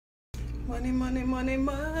Money, money, money,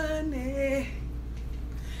 money.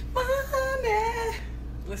 Money.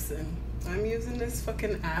 Listen, I'm using this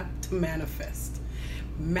fucking app to manifest.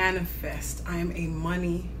 Manifest. I am a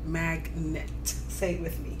money magnet. Say it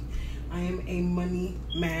with me. I am a money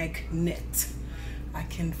magnet. I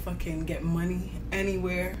can fucking get money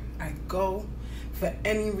anywhere I go. For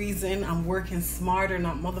any reason, I'm working smarter,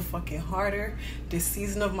 not motherfucking harder. This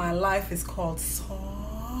season of my life is called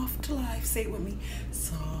soft life. Say it with me.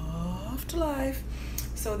 Soft life.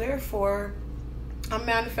 So therefore, I'm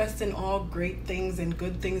manifesting all great things and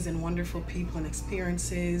good things and wonderful people and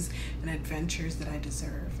experiences and adventures that I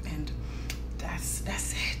deserve. And that's it.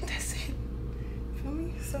 That's it. Feel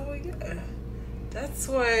me? So yeah, that's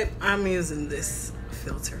what I'm using this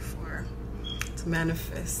filter for. To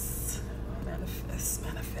manifest.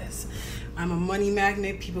 I'm a money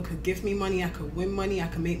magnet. People could give me money. I could win money. I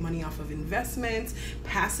could make money off of investments,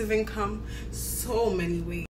 passive income, so many ways.